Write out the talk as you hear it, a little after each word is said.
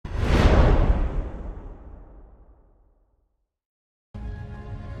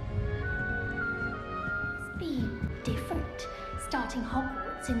starting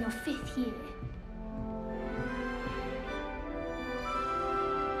Hogwarts in your 5th year.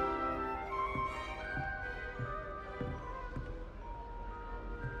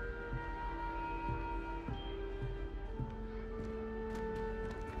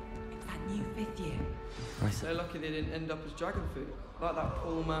 It's that new 5th year. They're lucky they didn't end up as dragon food, like that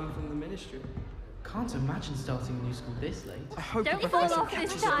poor man from the ministry. Can't imagine starting a new school this late. I hope Don't the fall professor off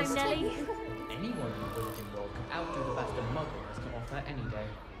catches this it time, Nelly. Anyone in the Wizarding world can outdo the best a Muggle has to offer any day.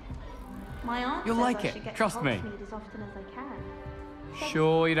 My aunt You'll says like I it, should get trust to me. Hogsmeade as often as I can.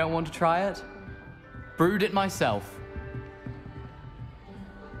 Sure you don't want to try it? Brewed it myself.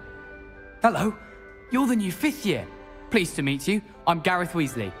 Hello, you're the new 5th year. Pleased to meet you. I'm Gareth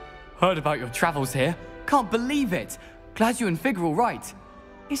Weasley. Heard about your travels here. Can't believe it. Glad you and Fig are all right.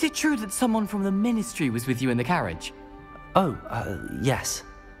 Is it true that someone from the Ministry was with you in the carriage? Oh, yes.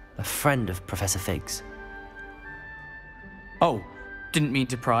 A friend of Professor Fig's. Oh, didn't mean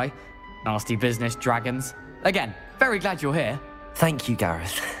to pry. Nasty business, dragons. Again, very glad you're here. Thank you,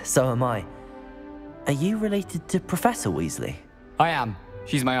 Gareth. So am I. Are you related to Professor Weasley? I am.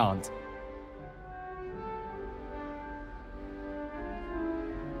 She's my aunt.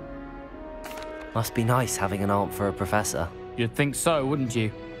 Must be nice having an aunt for a professor. You'd think so, wouldn't you?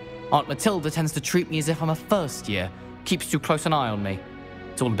 Aunt Matilda tends to treat me as if I'm a first year. Keeps too close an eye on me.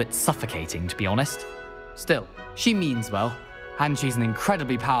 It's all a bit suffocating, to be honest. Still, she means well. And she's an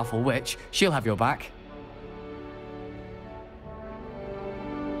incredibly powerful witch. She'll have your back.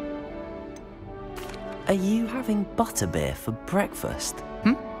 Are you having butterbeer for breakfast?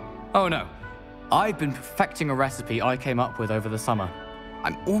 Oh no. I've been perfecting a recipe I came up with over the summer.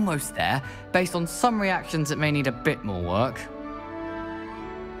 I'm almost there, based on some reactions that may need a bit more work.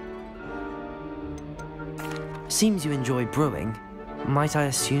 Seems you enjoy brewing. Might I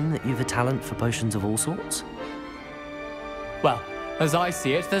assume that you've a talent for potions of all sorts? Well, as I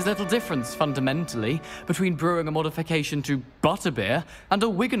see it, there's little difference, fundamentally, between brewing a modification to butterbeer and a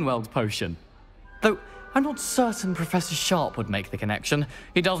Wiggenweld potion. Though, I'm not certain Professor Sharp would make the connection.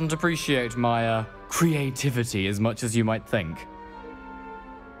 He doesn't appreciate my, creativity as much as you might think.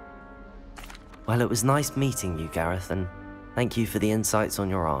 Well, it was nice meeting you, Gareth, and thank you for the insights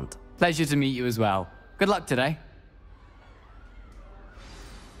on your aunt. Pleasure to meet you as well. Good luck today.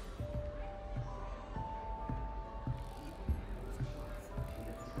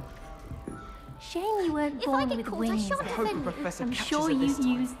 Shame you weren't born with wings. I hope the professor I'm catches sure it this you'd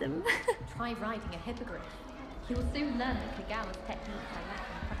time. use them. Try riding a hippogriff. You will soon learn that Kagawa's techniques are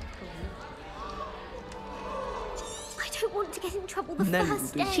lacking practical use. I don't want to get in trouble the Nelly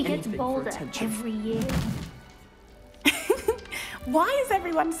first will do day. She gets anything for bolder attention. every year. Why is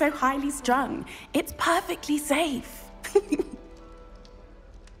everyone so highly strung? It's perfectly safe.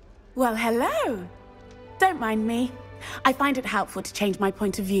 Well, hello. Don't mind me. I find it helpful to change my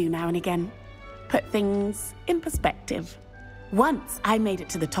point of view now and again. Put things in perspective. Once I made it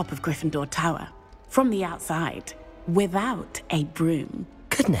to the top of Gryffindor Tower, from the outside, without a broom.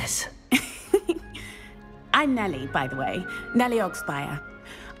 Goodness. I'm Nellie, by the way. Nellie Ogspire.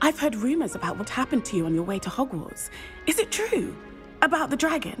 I've heard rumors about what happened to you on your way to Hogwarts. Is it true? About the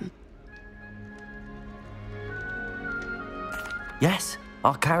dragon? Yes,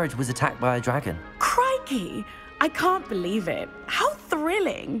 our carriage was attacked by a dragon. Crikey! I can't believe it. How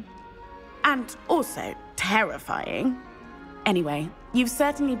thrilling! And also terrifying. Anyway, you've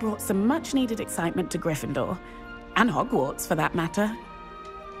certainly brought some much-needed excitement to Gryffindor. And Hogwarts, for that matter.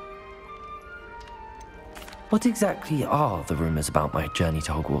 What exactly are the rumors about my journey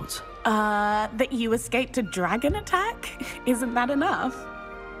to Hogwarts? That you escaped a dragon attack? Isn't that enough?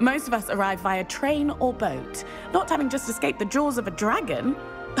 Most of us arrive via train or boat, not having just escaped the jaws of a dragon.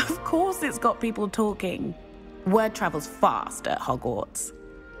 Of course it's got people talking. Word travels fast at Hogwarts.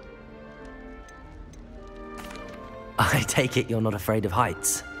 I take it you're not afraid of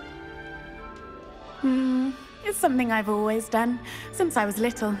heights. It's something I've always done, since I was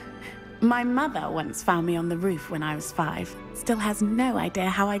little. My mother once found me on the roof when I was 5. Still has no idea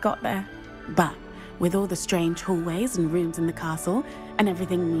how I got there. But with all the strange hallways and rooms in the castle, and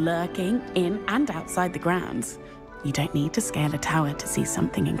everything lurking in and outside the grounds, you don't need to scale a tower to see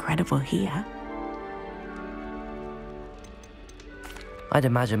something incredible here. I'd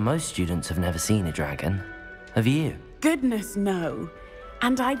imagine most students have never seen a dragon. Have you? Goodness, no.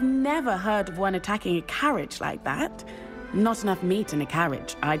 And I've never heard of one attacking a carriage like that. Not enough meat in a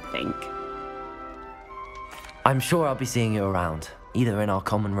carriage, I'd think. I'm sure I'll be seeing you around, either in our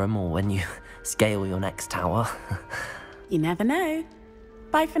common room or when you scale your next tower. You never know.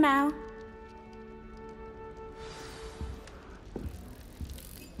 Bye for now.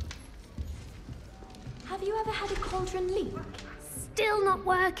 Have you ever had a cauldron leak? still not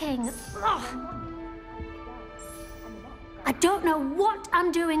working. Ugh. I don't know what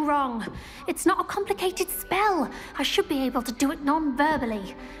I'm doing wrong. It's not a complicated spell. I should be able to do it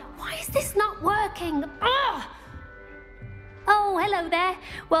non-verbally. Why is this not working? Ugh. Oh, hello there.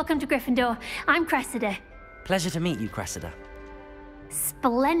 Welcome to Gryffindor. I'm Cressida. Pleasure to meet you, Cressida.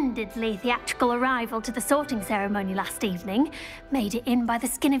 Splendidly theatrical arrival to the sorting ceremony last evening. Made it in by the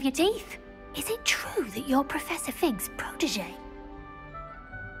skin of your teeth. Is it true that you're Professor Fig's protege?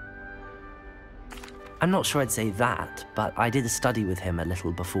 I'm not sure I'd say that, but I did study with him a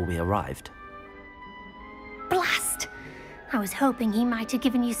little before we arrived. Blast! I was hoping he might have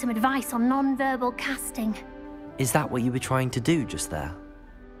given you some advice on non-verbal casting. Is that what you were trying to do just there?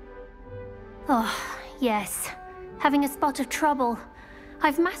 Oh, yes. Having a spot of trouble.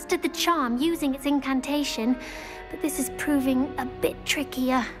 I've mastered the charm using its incantation, but this is proving a bit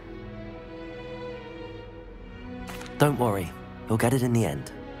trickier. Don't worry, you'll get it in the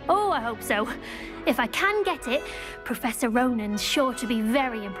end. Oh, I hope so. If I can get it, Professor Ronan's sure to be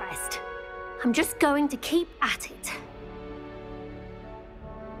very impressed. I'm just going to keep at it.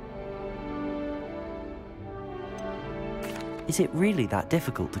 Is it really that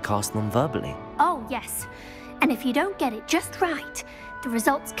difficult to cast non-verbally? Oh, yes. And if you don't get it just right, the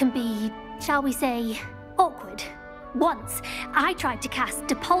results can be, shall we say, awkward. Once, I tried to cast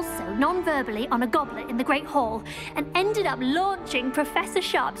Depulso non-verbally on a goblet in the Great Hall and ended up launching Professor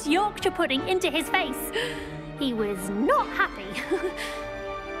Sharp's Yorkshire pudding into his face. He was not happy.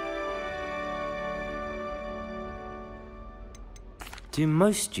 Do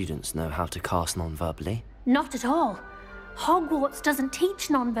most students know how to cast non-verbally? Not at all. Hogwarts doesn't teach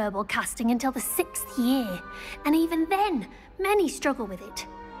non-verbal casting until the 6th year, and even then, many struggle with it.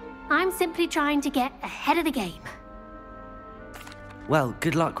 I'm simply trying to get ahead of the game. Well,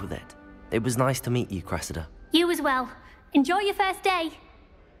 good luck with it. It was nice to meet you, Cressida. You as well. Enjoy your first day.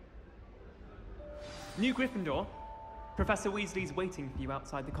 New Gryffindor. Professor Weasley's waiting for you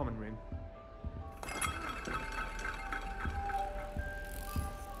outside the common room.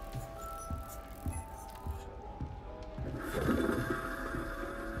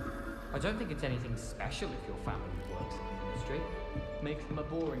 I don't think it's anything special if your family works in the industry. Makes them a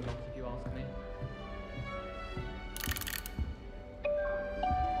boring lot if you ask me.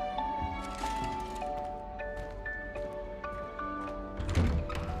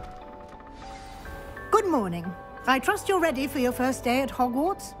 Good morning. I trust you're ready for your first day at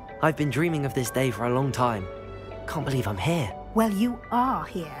Hogwarts? I've been dreaming of this day for a long time. Can't believe I'm here. Well, you are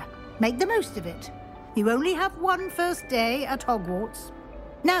here. Make the most of it. You only have one first day at Hogwarts.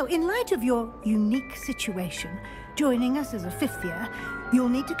 Now, in light of your unique situation, joining us as a 5th year, you'll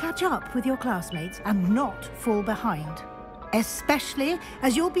need to catch up with your classmates and not fall behind. Especially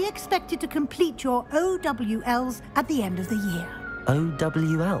as you'll be expected to complete your OWLs at the end of the year.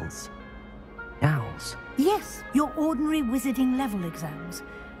 OWLs? Owls? Yes, your ordinary wizarding level exams.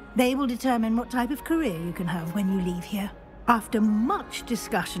 They will determine what type of career you can have when you leave here. After much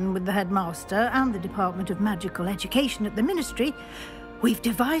discussion with the headmaster and the Department of Magical Education at the Ministry, we've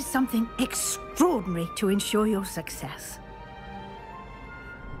devised something extraordinary to ensure your success.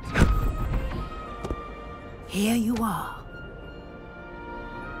 Here you are.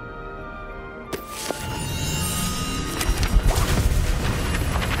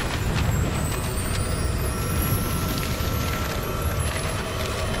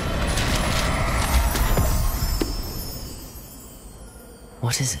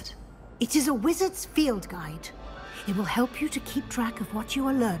 What is it? It is a wizard's field guide. It will help you to keep track of what you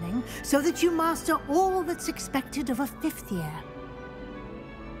are learning so that you master all that's expected of a 5th year.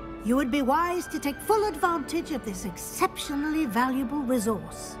 You would be wise to take full advantage of this exceptionally valuable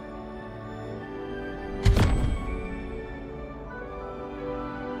resource.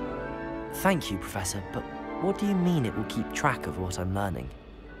 Thank you, Professor, but what do you mean it will keep track of what I'm learning?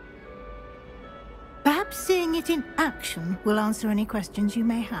 Perhaps seeing it in action will answer any questions you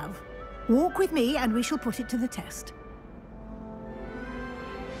may have. Walk with me and we shall put it to the test.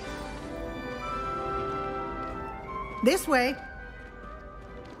 This way.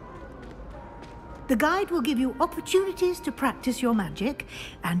 The guide will give you opportunities to practice your magic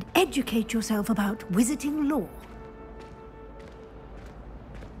and educate yourself about wizarding lore.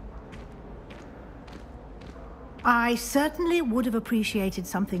 I certainly would have appreciated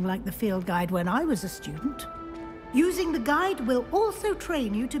something like the field guide when I was a student. Using the guide will also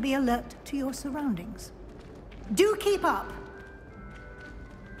train you to be alert to your surroundings. Do keep up!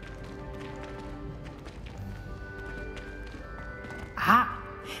 Ah,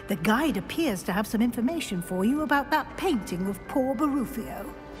 the guide appears to have some information for you about that painting of poor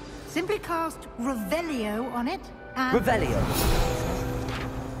Barufio. Simply cast Revelio on it and... Revelio!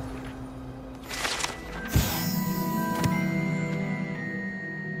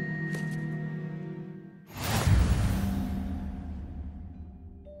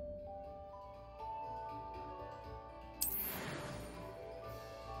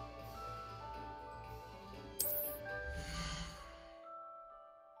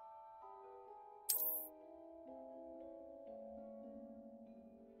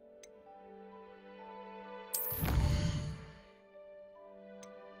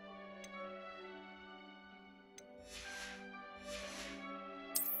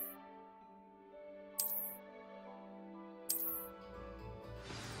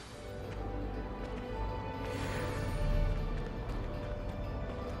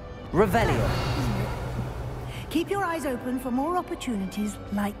 Revelio. Keep your eyes open for more opportunities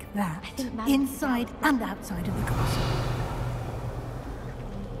like that, think Madame inside and outside of the castle.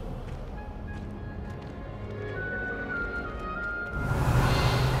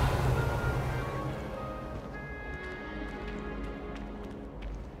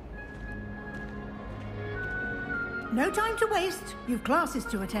 No time to waste. You've classes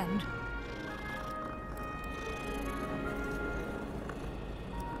to attend.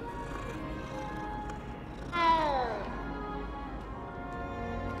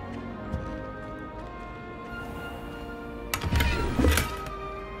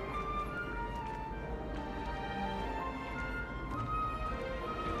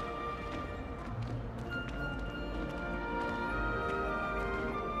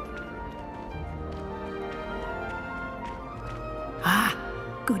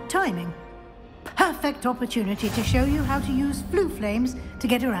 Good timing. Perfect opportunity to show you how to use flue flames to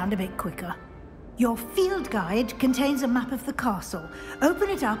get around a bit quicker. Your field guide contains a map of the castle. Open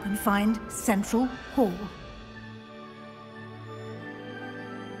it up and find Central Hall.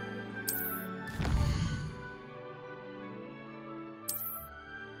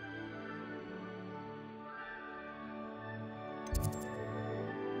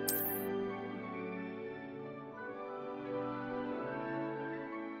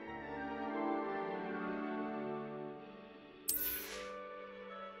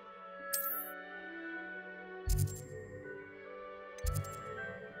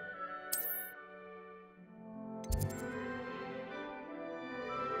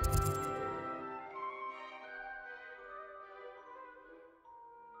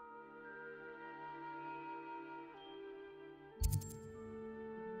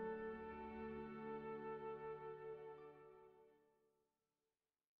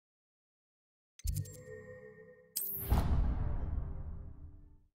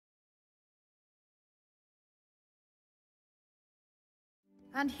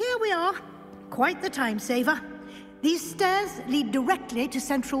 And here we are. Quite the time saver. These stairs lead directly to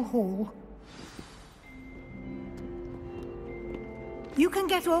Central Hall. You can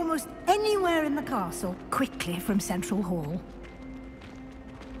get almost anywhere in the castle quickly from Central Hall.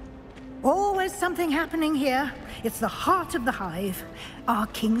 Always something happening here. It's the heart of the hive. Our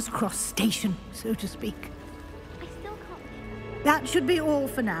King's Cross station, so to speak. I still can't. That should be all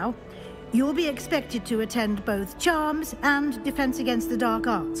for now. You'll be expected to attend both Charms and Defense Against the Dark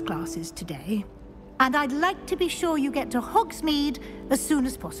Arts classes today. And I'd like to be sure you get to Hogsmeade as soon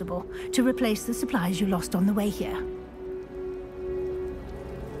as possible to replace the supplies you lost on the way here.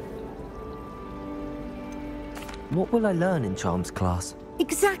 What will I learn in Charms class?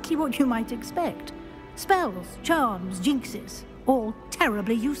 Exactly what you might expect. Spells, charms, jinxes, all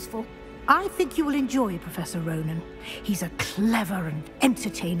terribly useful. I think you will enjoy Professor Ronan. He's a clever and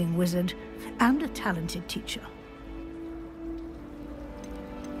entertaining wizard, and a talented teacher.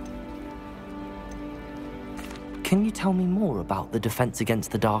 Can you tell me more about the Defense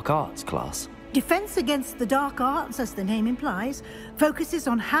Against the Dark Arts class? Defense Against the Dark Arts, as the name implies, focuses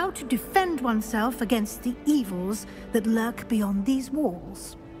on how to defend oneself against the evils that lurk beyond these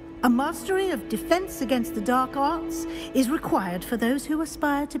walls. A mastery of Defense Against the Dark Arts is required for those who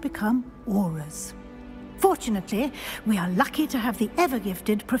aspire to become Auras. Fortunately, we are lucky to have the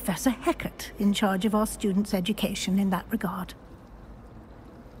ever-gifted Professor Hecat in charge of our students' education in that regard.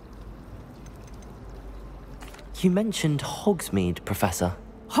 You mentioned Hogsmeade, Professor.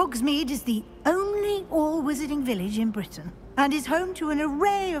 Hogsmeade is the only all-wizarding village in Britain, and is home to an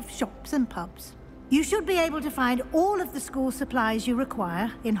array of shops and pubs. You should be able to find all of the school supplies you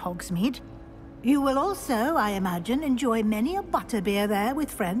require in Hogsmeade. You will also, I imagine, enjoy many a butterbeer there with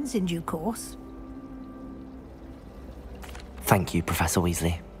friends in due course. Thank you, Professor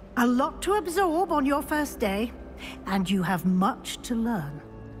Weasley. A lot to absorb on your first day, and you have much to learn.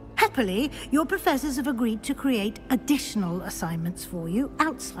 Happily, your professors have agreed to create additional assignments for you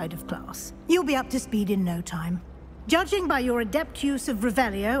outside of class. You'll be up to speed in no time. Judging by your adept use of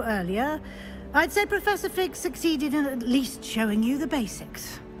Revelio earlier, I'd say Professor Fig succeeded in at least showing you the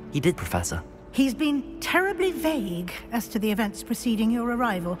basics. He did, Professor. He's been terribly vague as to the events preceding your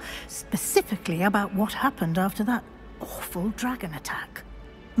arrival, specifically about what happened after that awful dragon attack.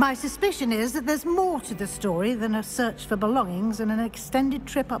 My suspicion is that there's more to the story than a search for belongings and an extended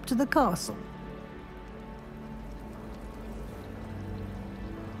trip up to the castle.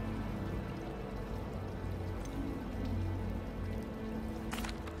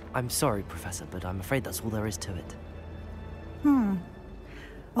 I'm sorry, Professor, but I'm afraid that's all there is to it.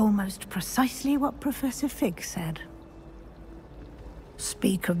 Almost precisely what Professor Fig said.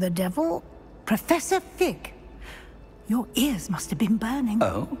 Speak of the devil, Professor Fig. Your ears must have been burning.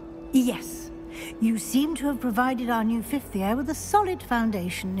 Oh? Yes. You seem to have provided our new fifth year with a solid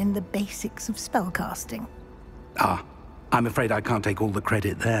foundation in the basics of spellcasting. Ah, I'm afraid I can't take all the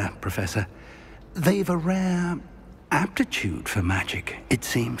credit there, Professor. They've a rare aptitude for magic, it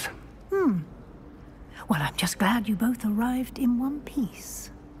seems. Well, I'm just glad you both arrived in one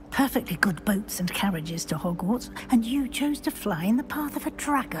piece. Perfectly good boats and carriages to Hogwarts, and you chose to fly in the path of a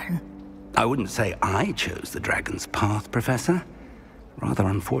dragon. I wouldn't say I chose the dragon's path, Professor. Rather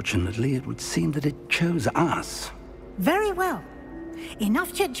unfortunately, it would seem that it chose us. Very well.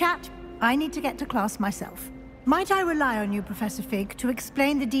 Enough chit-chat. I need to get to class myself. Might I rely on you, Professor Fig, to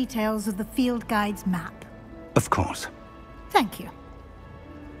explain the details of the field guide's map? Of course. Thank you.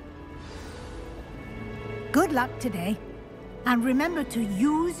 Good luck today. And remember to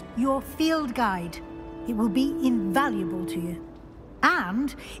use your field guide. It will be invaluable to you.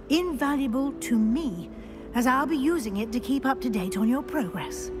 And invaluable to me, as I'll be using it to keep up to date on your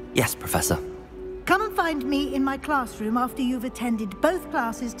progress. Yes, Professor. Come and find me in my classroom after you've attended both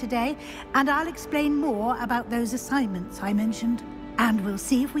classes today, and I'll explain more about those assignments I mentioned. And we'll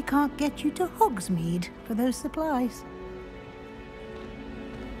see if we can't get you to Hogsmeade for those supplies.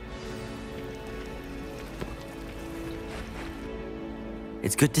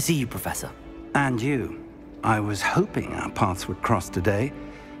 It's good to see you, Professor. And you. I was hoping our paths would cross today,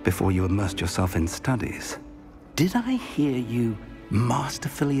 before you immersed yourself in studies. Did I hear you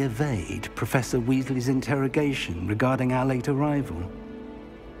masterfully evade Professor Weasley's interrogation regarding our late arrival?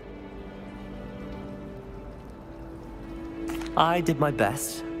 I did my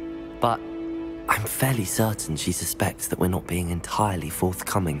best, but I'm fairly certain she suspects that we're not being entirely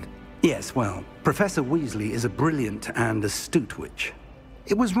forthcoming. Yes, well, Professor Weasley is a brilliant and astute witch.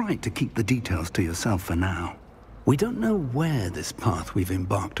 It was right to keep the details to yourself for now. We don't know where this path we've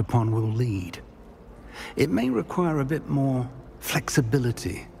embarked upon will lead. It may require a bit more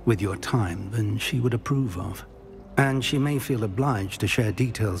flexibility with your time than she would approve of. And she may feel obliged to share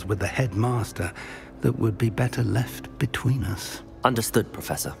details with the headmaster that would be better left between us. Understood,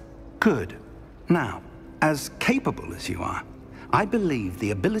 Professor. Good. Now, as capable as you are, I believe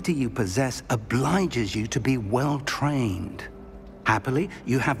the ability you possess obliges you to be well-trained. Happily,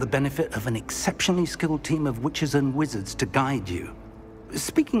 you have the benefit of an exceptionally skilled team of witches and wizards to guide you.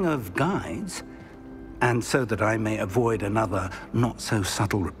 Speaking of guides, and so that I may avoid another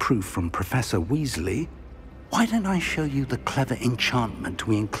not-so-subtle reproof from Professor Weasley, why don't I show you the clever enchantment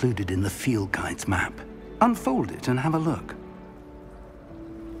we included in the field guide's map? Unfold it and have a look.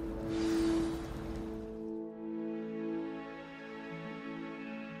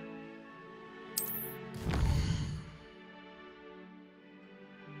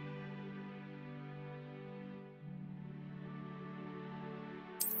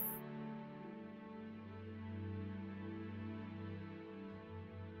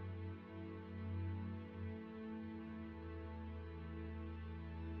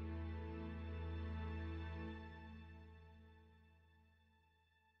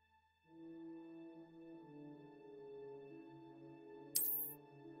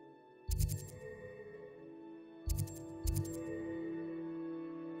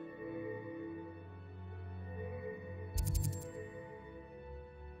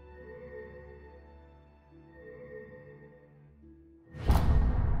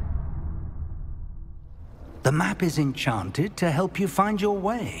 The map is enchanted to help you find your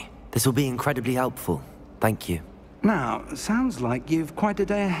way. This will be incredibly helpful. Thank you. Now, sounds like you've quite a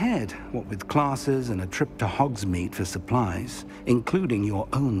day ahead, what with classes and a trip to Hogsmeade for supplies, including your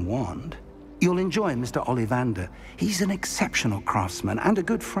own wand. You'll enjoy Mr. Ollivander. He's an exceptional craftsman and a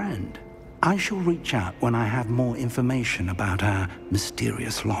good friend. I shall reach out when I have more information about our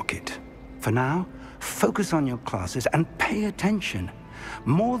mysterious locket. For now, focus on your classes and pay attention.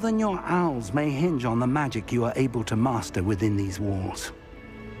 More than your owls may hinge on the magic you are able to master within these walls.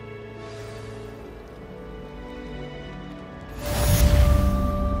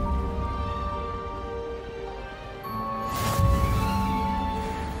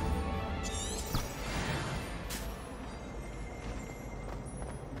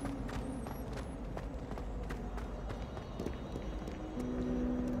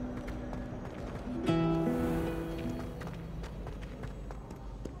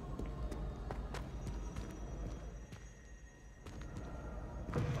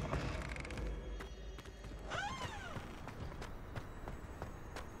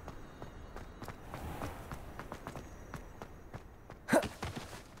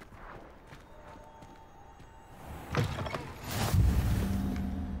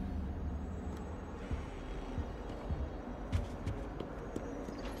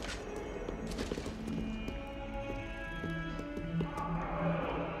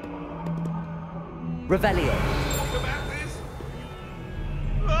 Revelio.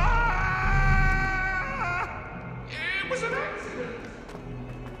 It was an accident.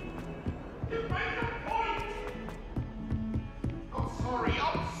 You made a point. I'm sorry.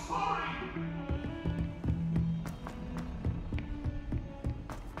 I'm sorry.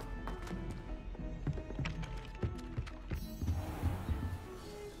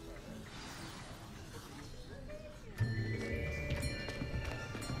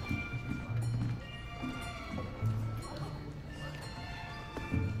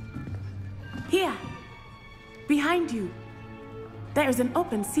 Here. Behind you. There is an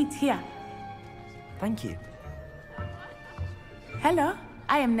open seat here. Thank you. Hello,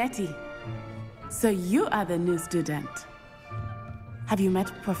 I am Nettie. So you are the new student. Have you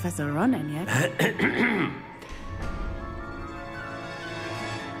met Professor Ronan yet?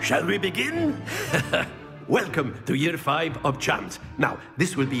 Shall we begin? Welcome to Year 5 of Charms. Now,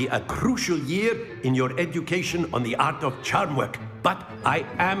 this will be a crucial year in your education on the art of charm work. But I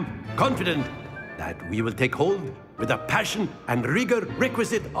am confident that we will take hold with the passion and rigor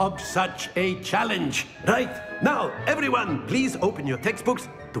requisite of such a challenge. Right, now, everyone, please open your textbooks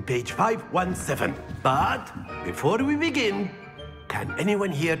to page 517. But before we begin, can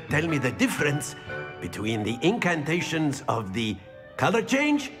anyone here tell me the difference between the incantations of the color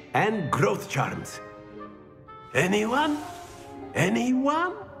change and growth charms? Anyone?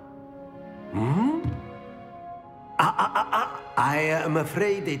 Anyone? I am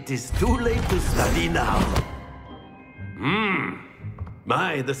afraid it is too late to study now.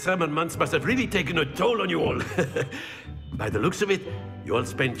 My, the summer months must have really taken a toll on you all. By the looks of it, you all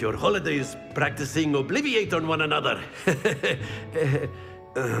spent your holidays practicing Obliviate on one another.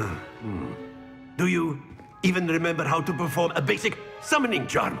 Do you even remember how to perform a basic summoning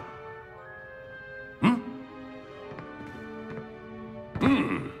charm?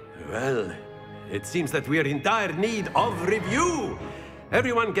 Well, it seems that we are in dire need of review.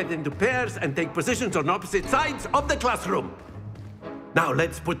 Everyone get into pairs and take positions on opposite sides of the classroom. Now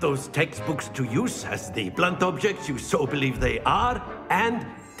let's put those textbooks to use as the blunt objects you so believe they are, and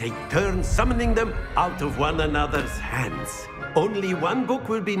take turns summoning them out of one another's hands. Only one book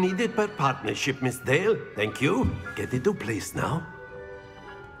will be needed per partnership, Miss Dale. Thank you. Get into place now.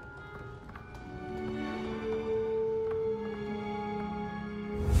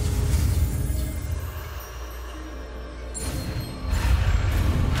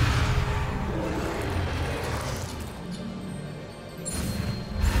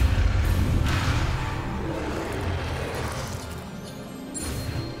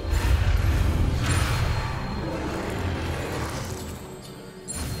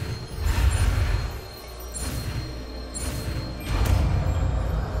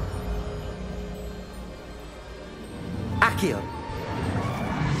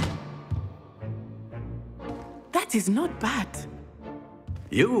 That is not bad.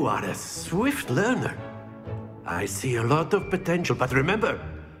 You are a swift learner. I see a lot of potential, but remember,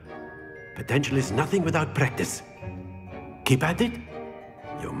 potential is nothing without practice. Keep at it.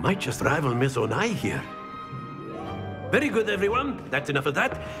 You might just rival Miss Onai here. Very good, everyone. That's enough of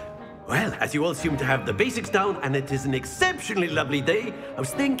that. Well, as you all seem to have the basics down, and it is an exceptionally lovely day, I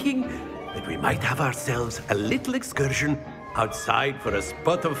was thinking that we might have ourselves a little excursion outside for a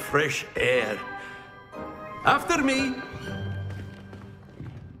spot of fresh air. After me.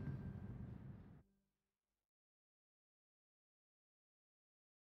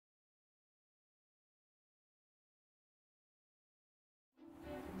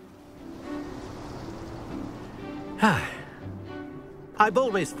 I've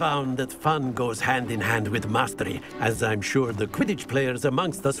always found that fun goes hand in hand with mastery, as I'm sure the Quidditch players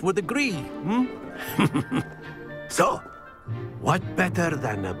amongst us would agree. So, what better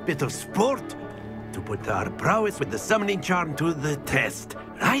than a bit of sport to put our prowess with the summoning charm to the test,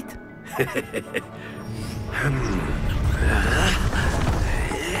 right?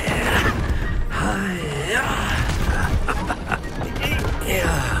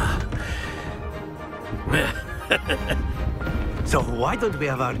 So why don't we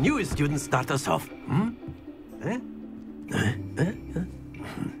have our newest student start us off?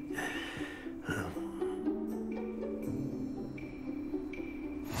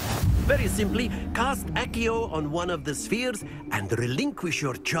 Very simply, cast Accio on one of the spheres and relinquish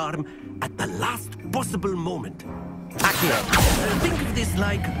your charm at the last possible moment. Accio. Think of this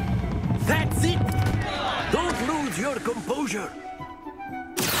like, that's it! Don't lose your composure.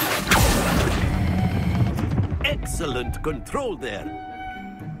 Excellent control there.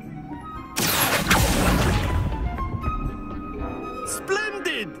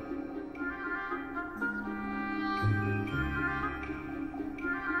 Splendid!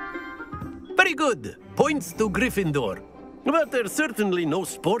 Very good. Points to Gryffindor. But there's certainly no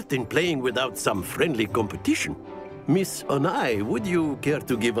sport in playing without some friendly competition. Miss Onai, would you care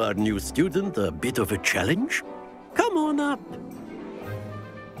to give our new student a bit of a challenge? Come on up.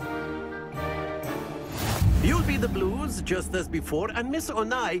 You'll be the blues, just as before, and Miss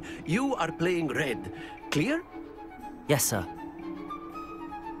Onai, you are playing red. Clear? Yes, sir.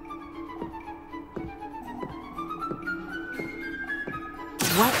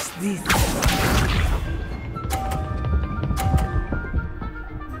 Watch this.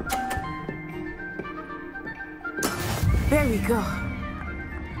 There we go.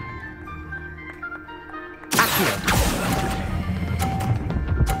 Accurate.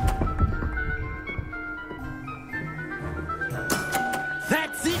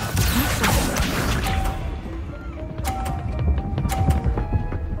 That's it!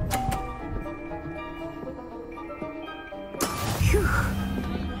 Phew.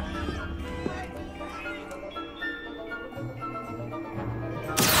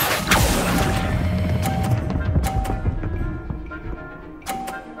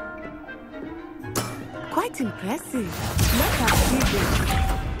 Quite impressive. Let us see this.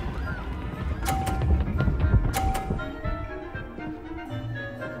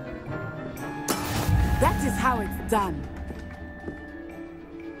 That is how it's done.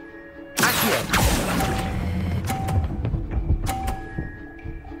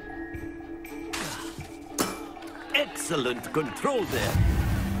 Excellent control there.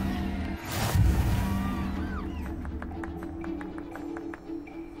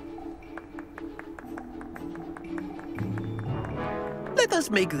 Let us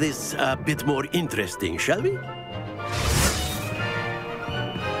make this a bit more interesting, shall we?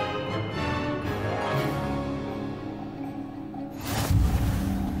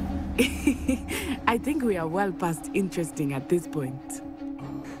 I think we are well past interesting at this point.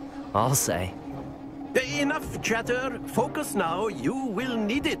 I'll say. Enough chatter. Focus now. You will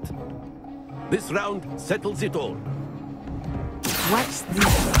need it. This round settles it all. Watch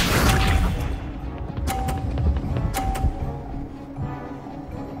this.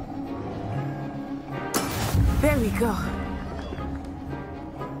 There we go.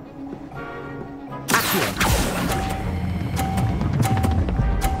 Accurate.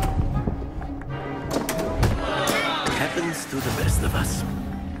 Happens to the best of us.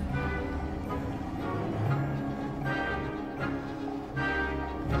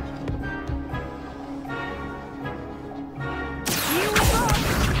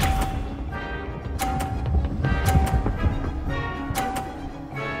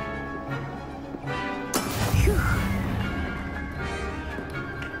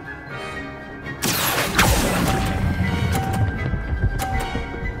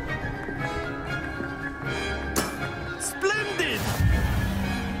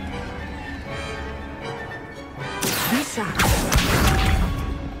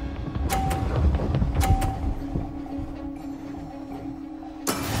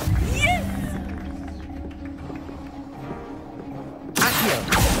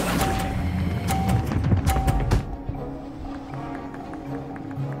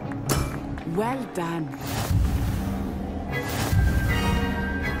 Well done.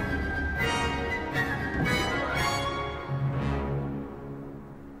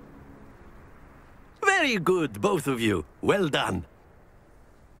 Very good, both of you. Well done.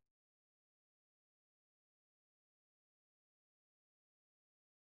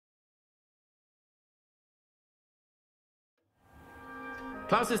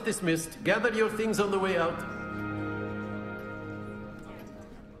 Class is dismissed. Gather your things on the way out.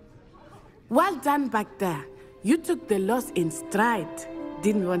 Well done back there. You took the loss in stride.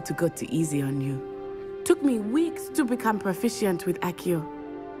 Didn't want to go too easy on you. Took me weeks to become proficient with Accio.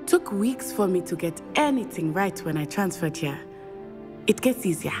 Took weeks for me to get anything right when I transferred here. It gets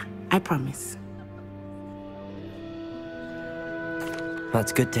easier, I promise.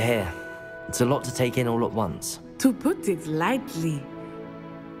 That's good to hear. It's a lot to take in all at once. To put it lightly,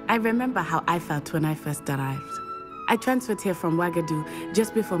 I remember how I felt when I first arrived. I transferred here from Ouagadougou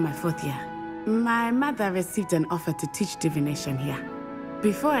just before my 4th year. My mother received an offer to teach divination here.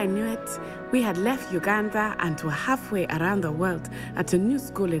 Before I knew it, we had left Uganda and were halfway around the world at a new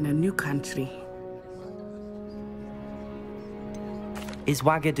school in a new country. Is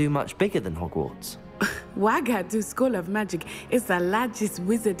Ouagadougou much bigger than Hogwarts? Ouagadougou School of Magic is the largest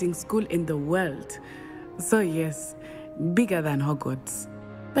wizarding school in the world. So yes, bigger than Hogwarts.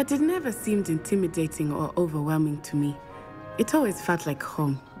 But it never seemed intimidating or overwhelming to me. It always felt like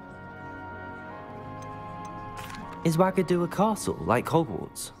home. Is Ouagadougou a castle, like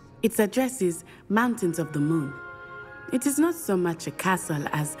Hogwarts? Its address is Mountains of the Moon. It is not so much a castle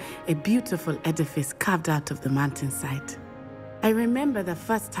as a beautiful edifice carved out of the mountainside. I remember the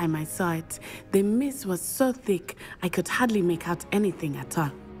first time I saw it, the mist was so thick I could hardly make out anything at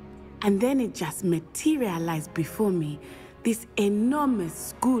all. And then it just materialized before me, this enormous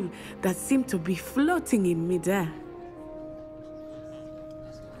school that seemed to be floating in midair.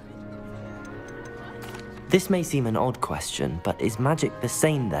 This may seem an odd question, but is magic the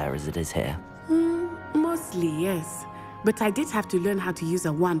same there as it is here? Mostly, yes. But I did have to learn how to use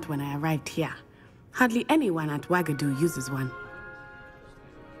a wand when I arrived here. Hardly anyone at Wagadu uses one.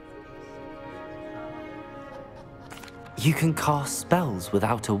 You can cast spells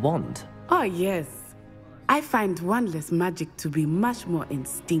without a wand? Oh, yes. I find wandless magic to be much more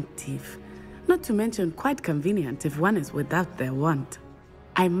instinctive. Not to mention quite convenient if one is without their wand.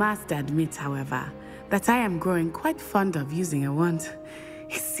 I must admit, however, that I am growing quite fond of using a wand.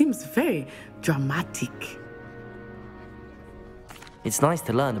 It seems very dramatic. It's nice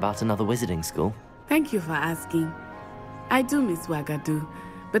to learn about another wizarding school. Thank you for asking. I do miss Wagadu,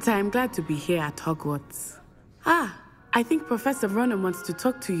 but I am glad to be here at Hogwarts. Ah, I think Professor Ronan wants to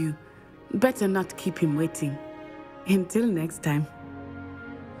talk to you. Better not keep him waiting. Until next time.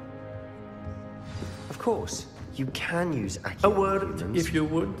 Of course, you can use A word, if you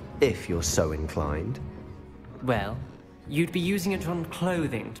would. If you're so inclined. Well, you'd be using it on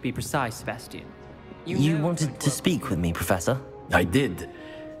clothing, to be precise, Sebastian. You wanted to speak with me, Professor? I did.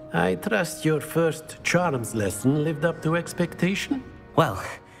 I trust your first charms lesson lived up to expectation? Well,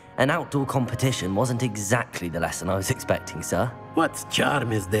 an outdoor competition wasn't exactly the lesson I was expecting, sir. What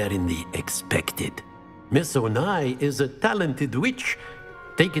charm is there in the expected? Miss Onai is a talented witch.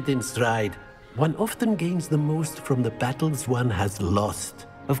 Take it in stride. One often gains the most from the battles one has lost.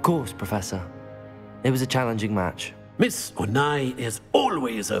 Of course, Professor. It was a challenging match. Miss Onai is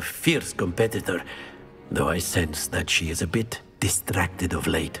always a fierce competitor, though I sense that she is a bit distracted of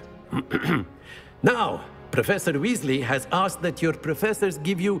late. Now, Professor Weasley has asked that your professors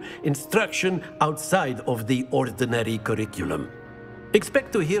give you instruction outside of the ordinary curriculum.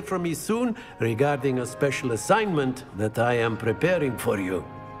 Expect to hear from me soon regarding a special assignment that I am preparing for you.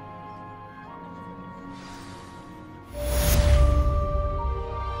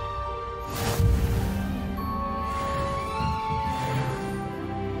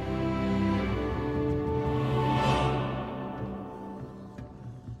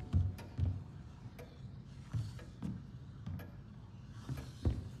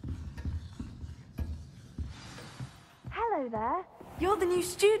 Hello there. You're the new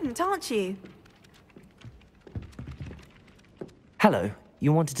student, aren't you? Hello,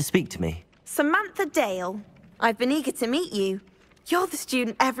 you wanted to speak to me? Samantha Dale. I've been eager to meet you. You're the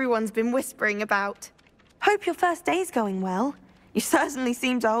student everyone's been whispering about. Hope your first day's going well. You certainly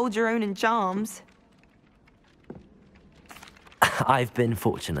seem to hold your own in charms. I've been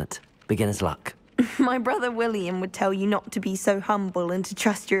fortunate. Beginner's luck. My brother William would tell you not to be so humble and to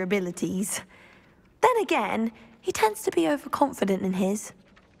trust your abilities. Then again, he tends to be overconfident in his.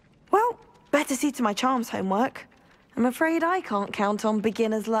 Well, better see to my charms homework. I'm afraid I can't count on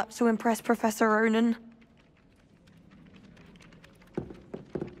beginner's luck to impress Professor Ronan.